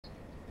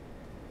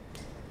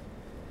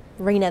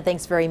Rena,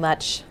 thanks very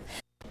much.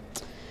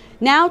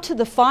 Now to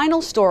the final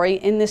story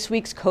in this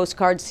week's Coast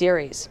Guard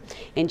series.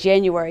 In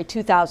January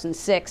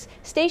 2006,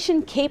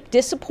 Station Cape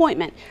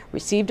Disappointment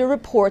received a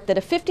report that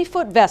a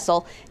 50-foot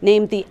vessel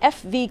named the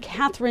FV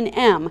CATHRINE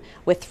M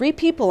with 3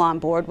 people on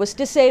board was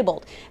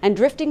disabled and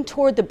drifting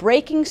toward the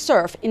breaking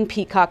surf in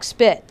Peacock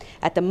Spit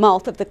at the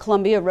mouth of the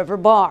Columbia River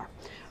Bar.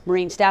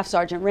 Marine Staff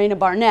Sergeant Raina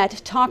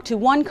Barnett talked to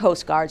one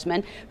Coast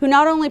Guardsman who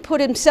not only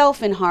put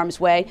himself in harm's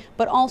way,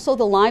 but also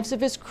the lives of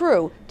his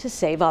crew to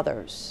save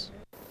others.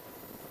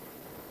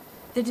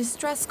 The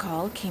distress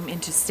call came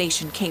into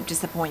Station Cape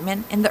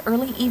Disappointment in the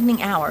early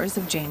evening hours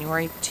of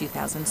January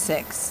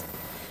 2006.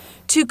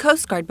 2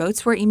 Coast Guard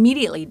boats were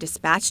immediately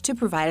dispatched to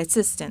provide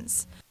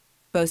assistance.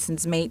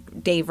 Boatswain's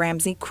mate Dave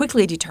Ramsey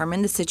quickly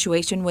determined the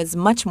situation was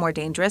much more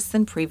dangerous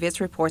than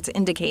previous reports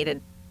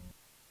indicated.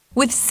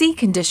 With sea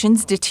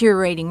conditions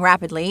deteriorating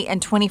rapidly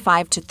and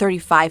 25 to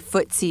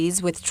 35-foot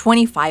seas with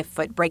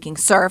 25-foot breaking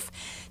surf,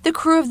 the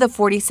crew of the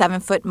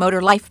 47-foot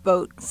motor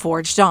lifeboat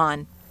forged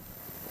on.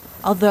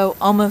 Although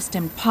almost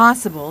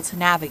impossible to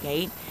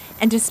navigate,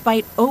 and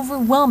despite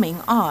overwhelming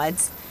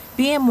odds,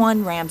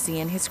 BM-1 Ramsey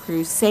and his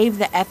crew saved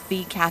the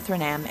FV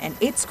CATHRINE M and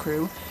its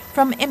crew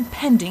from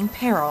impending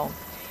peril.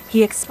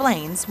 He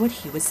explains what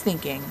he was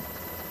thinking.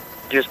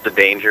 Just the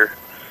danger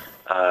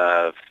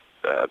of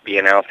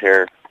being out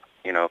there,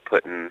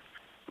 putting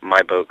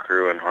my boat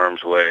crew in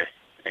harm's way,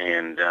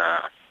 and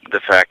the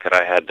fact that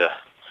I had to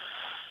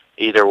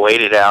either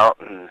wait it out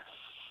and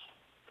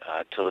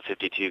till the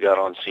 52 got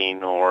on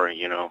scene, or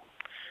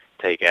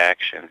take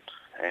action.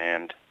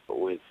 And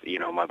with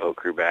my boat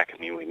crew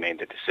backing me, we made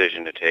the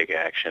decision to take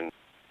action.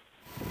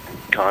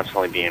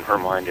 Constantly being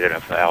reminded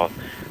of how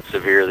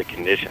severe the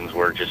conditions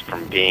were just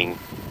from being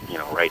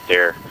right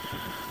there,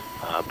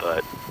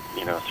 but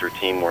through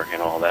teamwork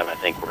and all that, I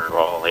think we're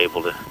all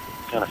able to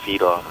kind of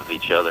feed off of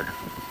each other.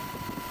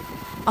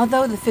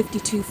 Although the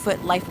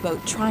 52-foot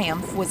lifeboat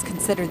Triumph was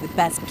considered the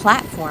best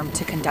platform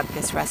to conduct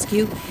this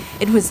rescue,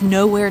 it was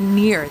nowhere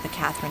near the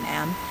CATHRINE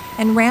M,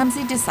 and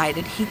Ramsey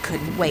decided he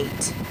couldn't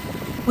wait.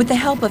 With the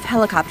help of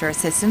helicopter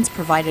assistance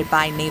provided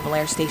by Naval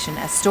Air Station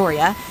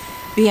Astoria,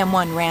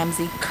 BM-1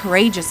 Ramsey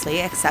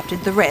courageously accepted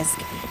the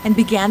risk and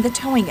began the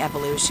towing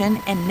evolution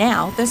and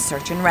now the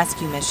search and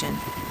rescue mission.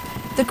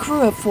 The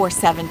crew of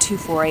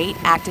 47248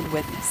 acted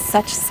with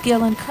such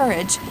skill and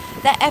courage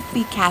that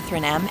FV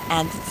CATHRINE M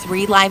and the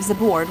 3 lives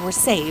aboard were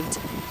saved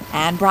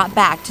and brought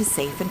back to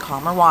safe and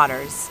calmer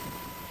waters.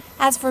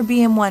 As for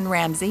BM-1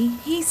 Ramsey,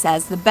 he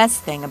says the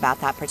best thing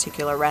about that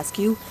particular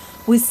rescue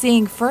was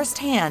seeing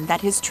firsthand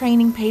that his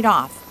training paid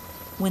off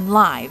when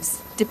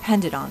lives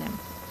depended on him.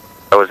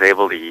 I was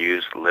able to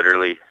use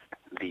literally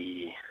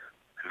the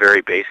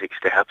very basic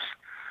steps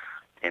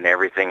in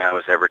everything I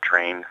was ever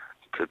trained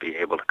to be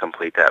able to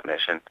complete that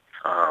mission.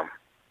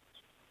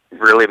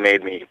 Really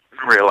made me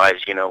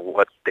realize,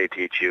 what they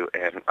teach you,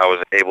 and I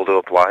was able to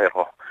apply it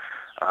all,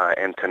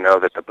 and to know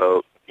that the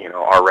boat,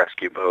 our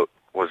rescue boat,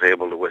 was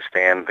able to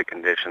withstand the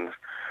conditions.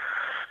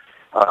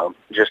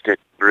 It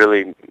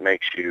really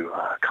makes you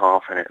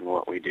confident in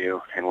what we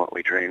do and what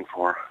we train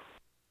for.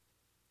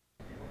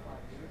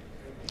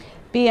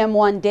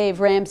 BM-1 Dave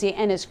Ramsey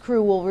and his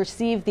crew will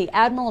receive the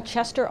Admiral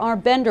Chester R.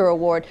 Bender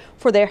Award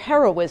for their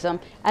heroism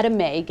at a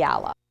May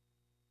gala.